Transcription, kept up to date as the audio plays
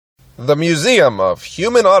The Museum of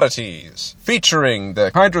Human Oddities, featuring the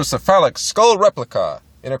hydrocephalic skull replica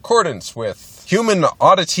in accordance with Human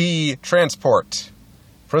Oddity Transport,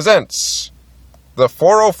 presents the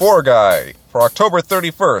 404 Guy for October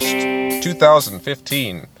 31st,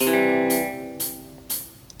 2015.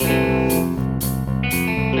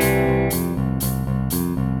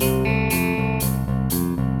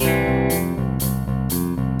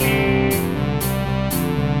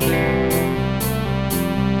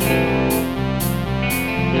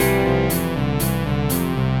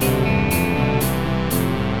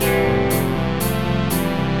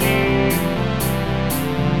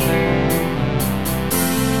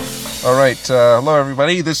 Alright, hello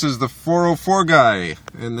everybody, this is the 404 Guy,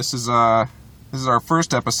 and this is our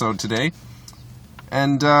first episode today,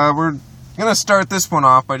 and we're gonna start this one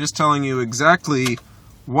off by just telling you exactly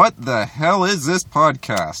what the hell is this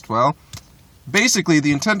podcast. Well, basically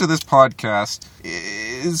the intent of this podcast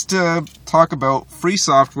is to talk about free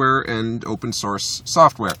software and open source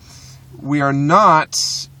software. We are not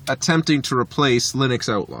attempting to replace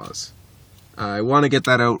Linux Outlaws. I want to get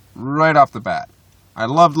that out right off the bat. I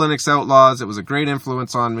loved Linux Outlaws, it was a great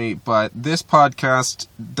influence on me, but this podcast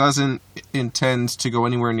doesn't intend to go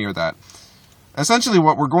anywhere near that. Essentially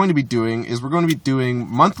what we're going to be doing is we're going to be doing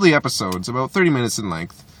monthly episodes, about 30 minutes in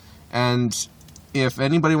length, and if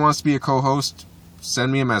anybody wants to be a co-host,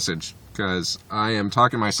 send me a message, because I am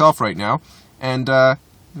talking to myself right now, and not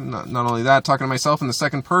only that, talking to myself in the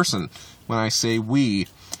second person when I say we.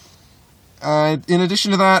 In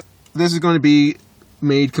addition to that, this is going to be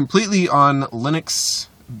made completely on Linux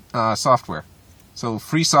software. So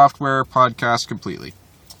free software podcast completely.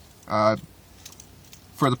 For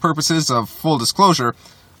the purposes of full disclosure,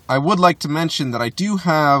 I would like to mention that I do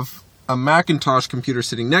have a Macintosh computer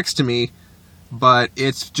sitting next to me, but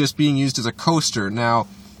it's just being used as a coaster. Now,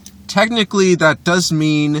 technically that does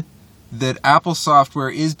mean that Apple software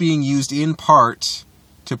is being used in part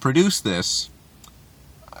to produce this.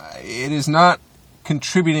 It is not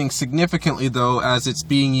contributing significantly, though, as it's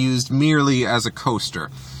being used merely as a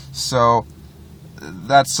coaster. So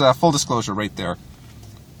that's full disclosure right there.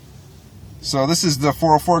 So this is the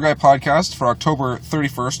 404 Guy podcast for October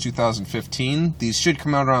 31st, 2015. These should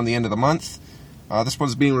come out around the end of the month. This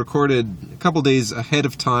one's being recorded a couple days ahead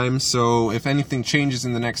of time, so if anything changes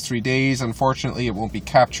in the next 3 days, unfortunately it won't be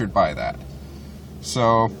captured by that.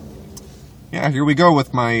 So, yeah, here we go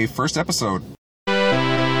with my first episode.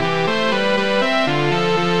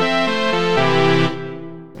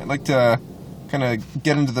 I'd like to kind of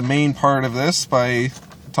get into the main part of this by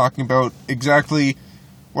talking about exactly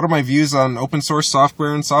what are my views on open source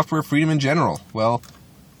software and software freedom in general. Well,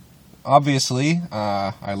 obviously,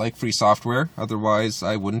 I like free software, otherwise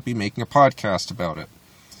I wouldn't be making a podcast about it.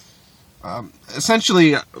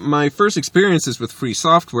 Essentially, my first experiences with free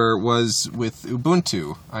software was with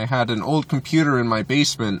Ubuntu. I had an old computer in my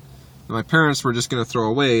basement that my parents were just going to throw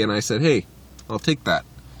away, and I said, hey, I'll take that.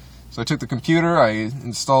 So I took the computer, I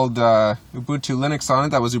installed Ubuntu Linux on it.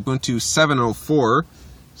 That was Ubuntu 7.04,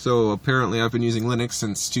 so apparently I've been using Linux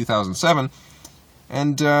since 2007,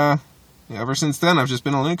 and ever since then I've just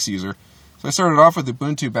been a Linux user. So I started off with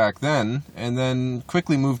Ubuntu back then, and then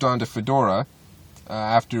quickly moved on to Fedora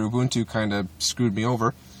after Ubuntu kind of screwed me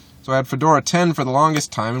over. So I had Fedora 10 for the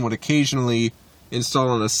longest time, and would occasionally install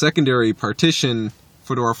on a secondary partition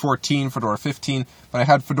Fedora 14, Fedora 15, but I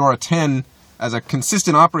had Fedora 10 as a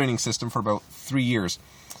consistent operating system for about 3 years.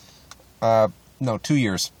 2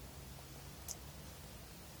 years.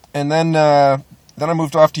 And then I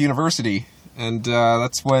moved off to university, and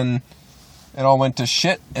that's when it all went to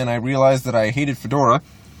shit, and I realized that I hated Fedora.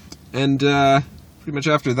 And pretty much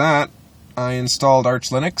after that, I installed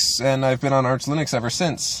Arch Linux, and I've been on Arch Linux ever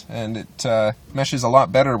since. And it meshes a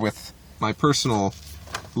lot better with my personal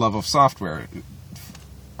love of software.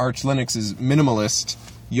 Arch Linux is minimalist.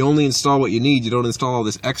 You only install what you need, you don't install all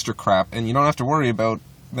this extra crap, and you don't have to worry about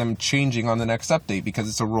them changing on the next update because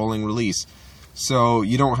it's a rolling release. So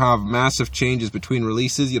you don't have massive changes between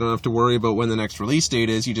releases, you don't have to worry about when the next release date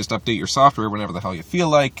is, you just update your software whenever the hell you feel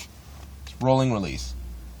like. It's rolling release.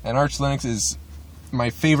 And Arch Linux is my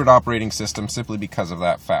favorite operating system simply because of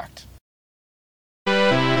that fact.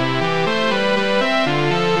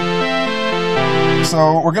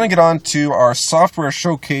 So we're going to get on to our software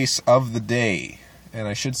showcase of the day. And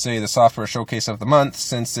I should say the software showcase of the month,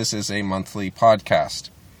 since this is a monthly podcast.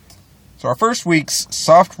 So our first week's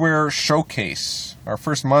software showcase, our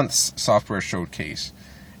first month's software showcase,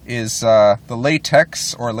 is the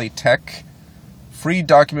LaTeX, or LaTeX, free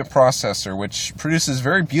document processor, which produces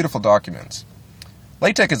very beautiful documents.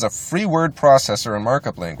 LaTeX is a free word processor and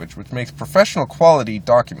markup language which makes professional quality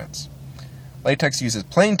documents. LaTeX uses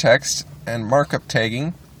plain text and markup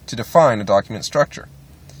tagging to define a document structure.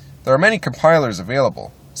 There are many compilers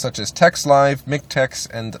available, such as TextLive, MikTeX,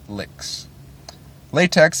 and LaTeX.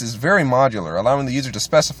 LaTeX is very modular, allowing the user to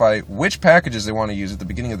specify which packages they want to use at the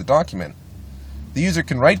beginning of the document. The user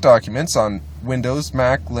can write documents on Windows,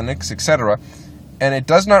 Mac, Linux, etc., and it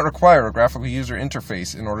does not require a graphical user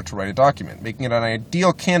interface in order to write a document, making it an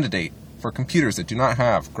ideal candidate for computers that do not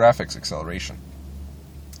have graphics acceleration.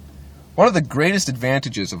 One of the greatest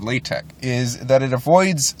advantages of LaTeX is that it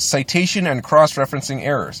avoids citation and cross-referencing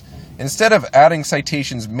errors. Instead of adding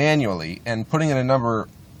citations manually and putting in a number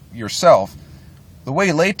yourself, the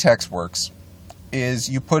way LaTeX works is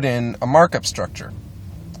you put in a markup structure,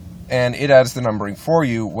 and it adds the numbering for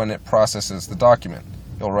you when it processes the document.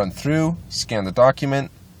 You'll run through, scan the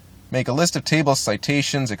document, make a list of tables,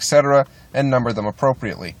 citations, etc., and number them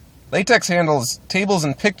appropriately. LaTeX handles tables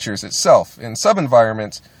and pictures itself in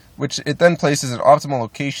sub-environments, which it then places at optimal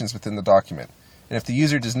locations within the document. And if the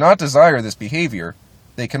user does not desire this behavior,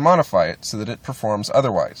 they can modify it so that it performs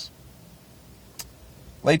otherwise.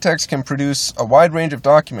 LaTeX can produce a wide range of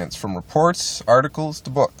documents, from reports, articles,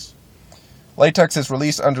 to books. LaTeX is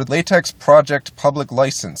released under LaTeX Project Public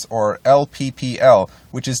License, or LPPL,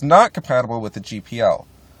 which is not compatible with the GPL,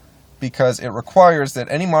 because it requires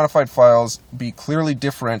that any modified files be clearly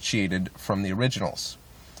differentiated from the originals.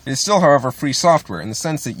 It is still, however, free software in the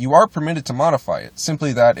sense that you are permitted to modify it,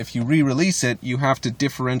 simply that if you re-release it, you have to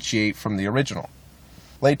differentiate from the original.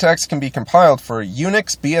 LaTeX can be compiled for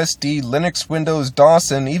Unix, BSD, Linux, Windows,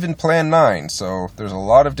 DOS, and even Plan 9, so there's a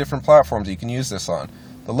lot of different platforms you can use this on.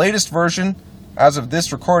 The latest version, as of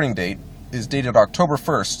this recording date, is dated October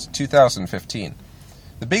 1st, 2015.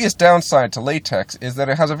 The biggest downside to LaTeX is that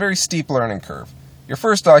it has a very steep learning curve. Your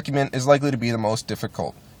first document is likely to be the most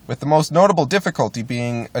difficult, with the most notable difficulty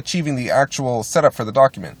being achieving the actual setup for the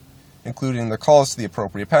document, including the calls to the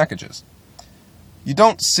appropriate packages. You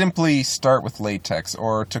don't simply start with LaTeX,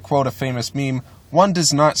 or to quote a famous meme, one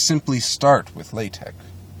does not simply start with LaTeX.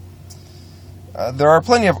 There are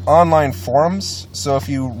plenty of online forums, so if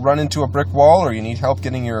you run into a brick wall or you need help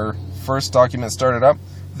getting your first document started up,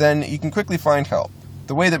 then you can quickly find help.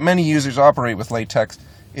 The way that many users operate with LaTeX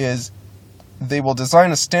is they will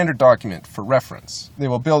design a standard document for reference. They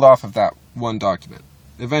will build off of that one document,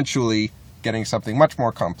 eventually getting something much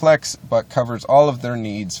more complex, but covers all of their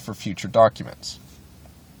needs for future documents.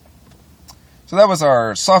 So that was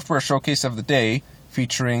our software showcase of the day,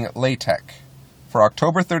 featuring LaTeX, for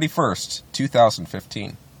October 31st,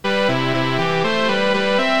 2015.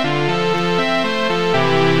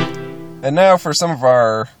 And now for some of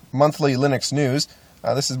our monthly Linux news.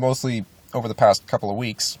 This is mostly over the past couple of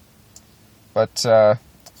weeks. But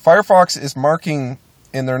Firefox is marking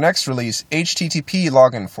in their next release HTTP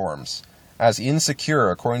login forms as insecure,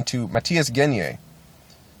 according to Matthias Genier,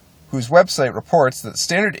 whose website reports that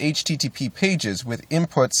standard HTTP pages with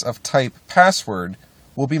inputs of type password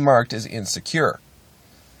will be marked as insecure.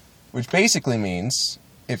 Which basically means,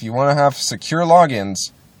 if you want to have secure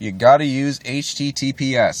logins, you gotta use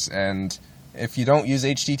HTTPS, and if you don't use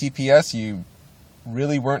HTTPS, you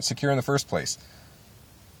really weren't secure in the first place.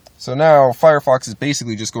 So now Firefox is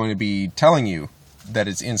basically just going to be telling you that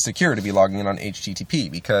it's insecure to be logging in on HTTP,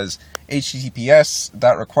 because HTTPS,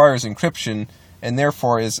 that requires encryption and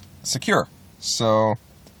therefore is secure. So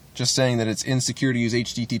just saying that it's insecure to use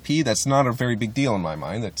HTTP, that's not a very big deal in my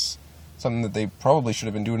mind. That's something that they probably should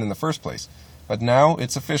have been doing in the first place. But now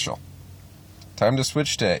it's official. Time to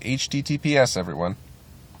switch to HTTPS, everyone.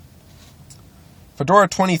 Fedora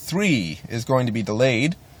 23 is going to be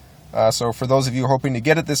delayed. So for those of you hoping to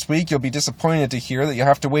get it this week, you'll be disappointed to hear that you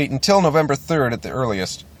have to wait until November 3rd at the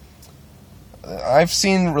earliest. I've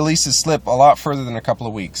seen releases slip a lot further than a couple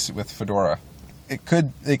of weeks with Fedora. It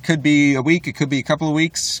could be a week, it could be a couple of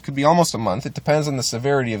weeks, it could be almost a month. It depends on the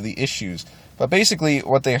severity of the issues. But basically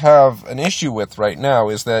what they have an issue with right now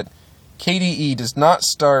is that KDE does not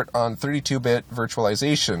start on 32-bit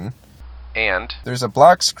virtualization, and there's a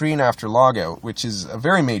black screen after logout, which is a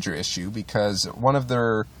very major issue because one of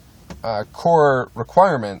their core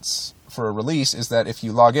requirements for a release is that if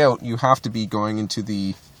you log out, you have to be going into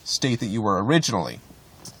the state that you were originally.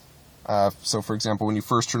 So for example, when you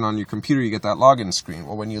first turn on your computer, you get that login screen.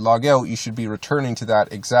 Well, when you log out, you should be returning to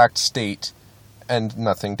that exact state and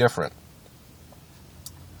nothing different.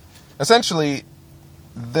 Essentially,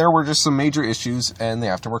 there were just some major issues, and they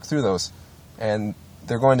have to work through those. And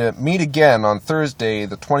they're going to meet again on Thursday,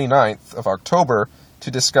 the 29th of October,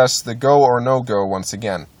 to discuss the go or no-go once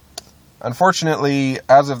again. Unfortunately,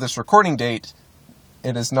 as of this recording date,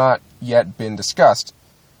 it has not yet been discussed.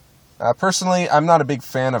 Personally, I'm not a big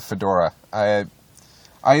fan of Fedora. I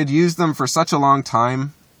I had used them for such a long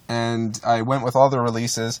time, and I went with all the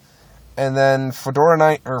releases, and then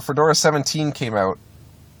Fedora 17 came out.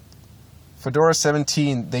 Fedora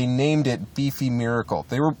 17, they named it Beefy Miracle.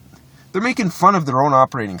 They're making fun of their own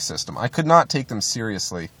operating system. I could not take them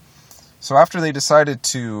seriously. So after they decided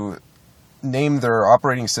to name their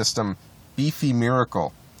operating system Beefy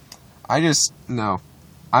Miracle, no.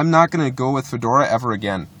 I'm not going to go with Fedora ever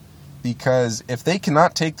again. Because if they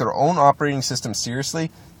cannot take their own operating system seriously,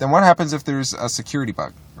 then what happens if there's a security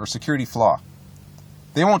bug or security flaw?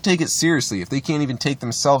 They won't take it seriously if they can't even take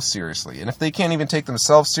themselves seriously. And if they can't even take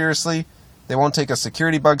themselves seriously, they won't take a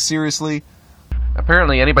security bug seriously.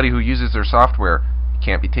 Apparently anybody who uses their software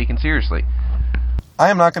can't be taken seriously. I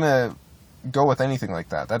am not going to go with anything like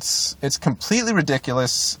that. It's completely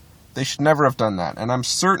ridiculous. They should never have done that. And I'm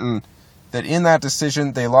certain that in that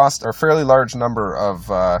decision they lost a fairly large number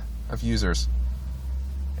of users.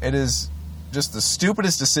 It is just the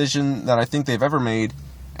stupidest decision that I think they've ever made.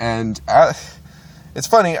 And it's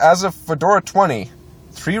funny, as of Fedora 20,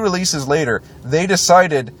 3 releases later, they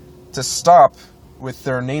decided to stop with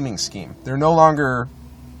their naming scheme. They're no longer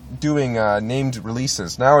doing named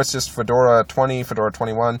releases. Now it's just Fedora 20, Fedora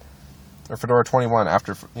 21, or Fedora 21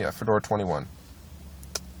 after, Fedora 21.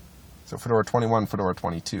 So Fedora 21, Fedora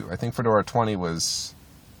 22. I think Fedora 20 was,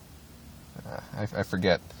 I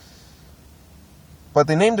forget. But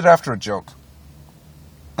they named it after a joke.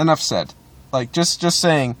 Enough said. Like, just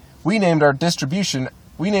saying, we named our distribution,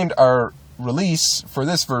 we named our release for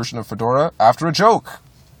this version of Fedora after a joke.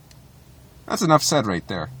 That's enough said right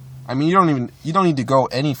there. I mean, you don't need to go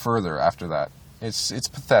any further after that. It's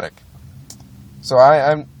pathetic. So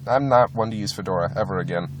I'm not one to use Fedora ever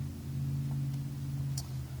again.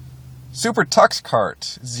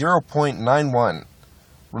 SuperTuxKart 0.91,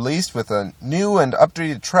 released with a new and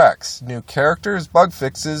updated tracks, new characters, bug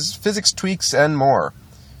fixes, physics tweaks, and more.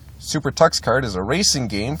 SuperTuxKart is a racing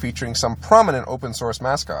game featuring some prominent open source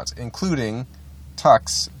mascots, including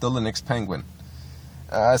Tux, the Linux penguin.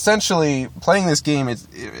 Essentially, playing this game,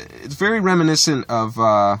 it's very reminiscent of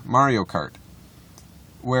Mario Kart,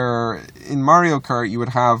 where in Mario Kart you would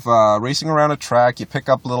have racing around a track, you pick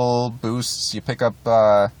up little boosts, you pick up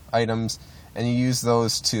items, and you use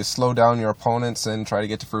those to slow down your opponents and try to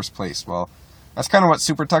get to first place. Well, that's kind of what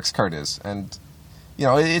SuperTuxKart is, and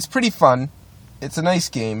it's pretty fun. It's a nice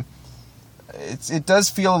game. It does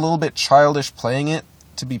feel a little bit childish playing it,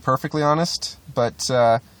 to be perfectly honest, but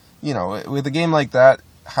with a game like that,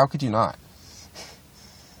 how could you not?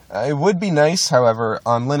 It would be nice, however,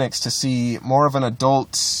 on Linux to see more of an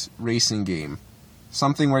adult racing game.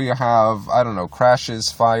 Something where you have,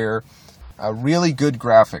 crashes, fire, a really good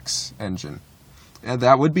graphics engine. And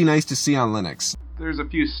that would be nice to see on Linux. There's a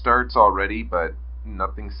few starts already, but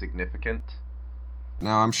nothing significant.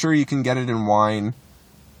 Now, I'm sure you can get it in Wine.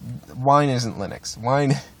 Wine isn't Linux.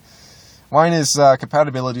 Wine is a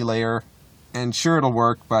compatibility layer, and sure it'll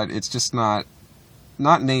work, but it's just not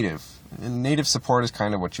native. And native support is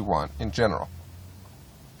kind of what you want in general.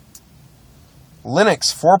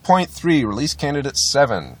 Linux 4.3 release candidate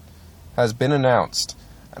 7 has been announced.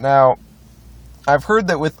 Now, I've heard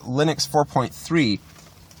that with Linux 4.3,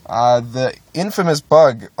 the infamous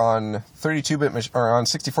bug on 32-bit or on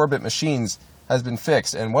 64-bit machines has been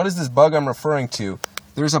fixed. And what is this bug I'm referring to?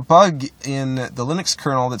 There's a bug in the Linux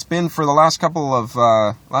kernel that's been for the last couple of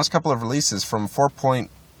releases, from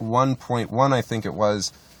 4.1.1 I think it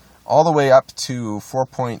was, all the way up to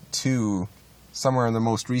 4.2, somewhere in the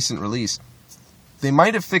most recent release. They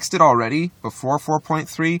might have fixed it already before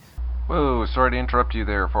 4.3. Whoa, sorry to interrupt you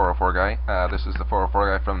there, 404 guy. This is the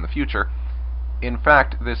 404 guy from the future. In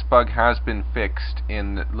fact, this bug has been fixed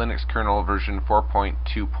in Linux kernel version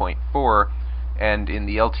 4.2.4 and in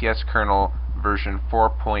the LTS kernel version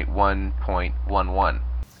 4.1.11.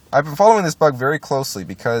 I've been following this bug very closely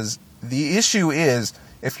because the issue is,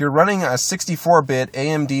 if you're running a 64-bit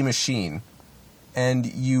AMD machine and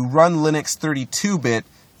you run Linux 32-bit,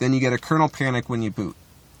 then you get a kernel panic when you boot.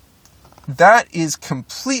 That is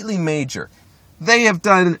completely major. They have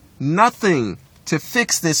done nothing to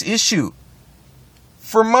fix this issue.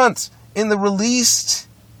 For months, in the released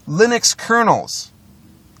Linux kernels,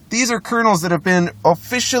 these are kernels that have been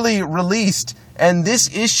officially released, and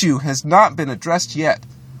this issue has not been addressed yet.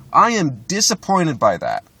 I am disappointed by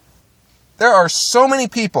that. There are so many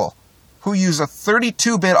people who use a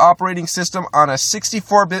 32-bit operating system on a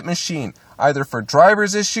 64-bit machine, either for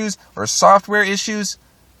drivers issues or software issues,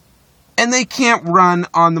 and they can't run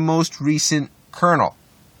on the most recent kernel.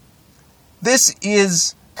 This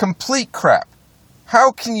is complete crap.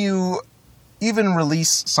 How can you even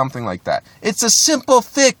release something like that? It's a simple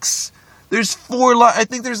fix. There's 4 lines. I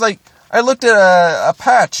think there's like I looked at a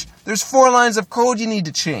patch. There's 4 lines of code you need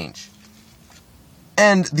to change.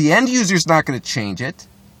 And the end user's not going to change it.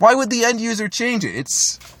 Why would the end user change it?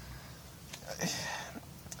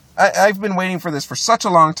 I've been waiting for this for such a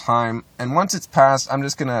long time, and once it's passed, I'm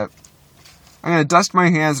gonna dust my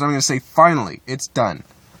hands and I'm gonna say, finally, it's done.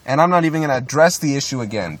 And I'm not even gonna address the issue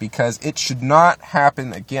again, because it should not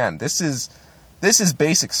happen again. This is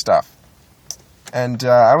basic stuff. And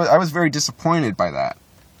I was very disappointed by that.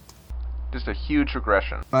 Just a huge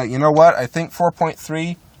regression. But you know what? I think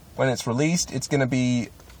 4.3, when it's released, it's going to be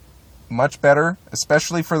much better,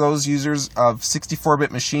 especially for those users of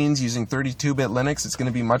 64-bit machines using 32-bit Linux. It's going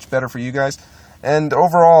to be much better for you guys. And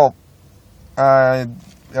overall,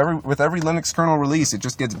 with every Linux kernel release, it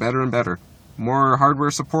just gets better and better. More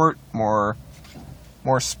hardware support, more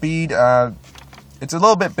speed. It's a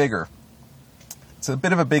little bit bigger. It's a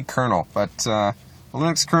bit of a big kernel, but the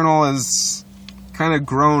Linux kernel has kind of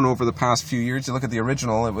grown over the past few years. You look at the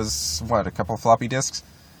original, it was, a couple of floppy disks?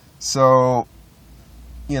 So,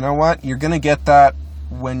 you know what? You're going to get that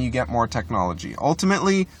when you get more technology.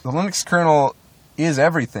 Ultimately, the Linux kernel is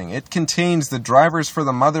everything. It contains the drivers for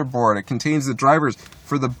the motherboard. It contains the drivers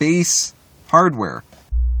for the base hardware.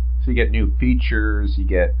 So you get new features, you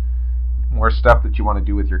get more stuff that you want to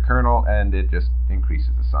do with your kernel, and it just increases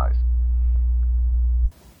the size.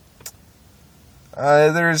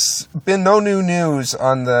 There's been no new news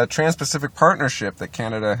on the Trans-Pacific Partnership that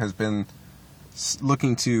Canada has been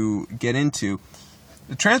looking to get into.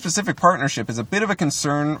 The Trans-Pacific Partnership is a bit of a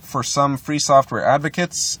concern for some free software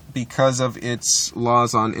advocates because of its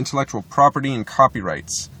laws on intellectual property and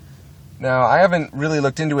copyrights. Now, I haven't really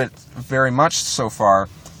looked into it very much so far,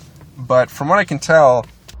 but from what I can tell,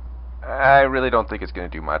 I really don't think it's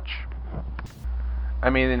going to do much. I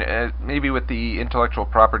mean, maybe with the intellectual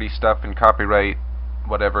property stuff and copyright,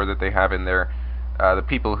 whatever that they have in there, the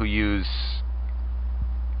people who use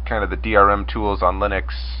kind of the DRM tools on Linux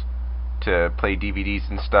to play DVDs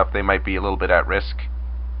and stuff, they might be a little bit at risk.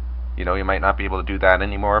 You know, you might not be able to do that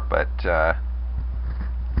anymore, but and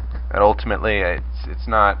ultimately, it's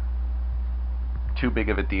not too big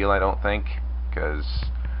of a deal, I don't think, because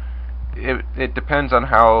it depends on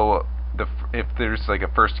how if there's like a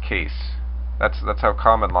first case. That's how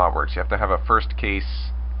common law works. You have to have a first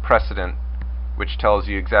case precedent which tells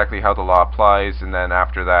you exactly how the law applies, and then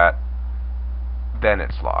after that, then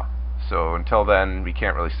it's law. So until then, we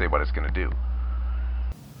can't really say what it's going to do.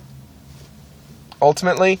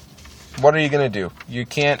 Ultimately, what are you going to do? You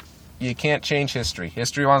can't change history.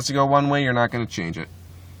 History wants to go one way, you're not going to change it.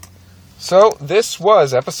 So, this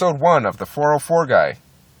was episode 1 of the 404 Guy.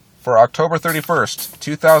 For October 31st,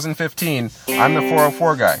 2015, I'm the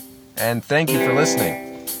 404 Guy. And thank you for listening.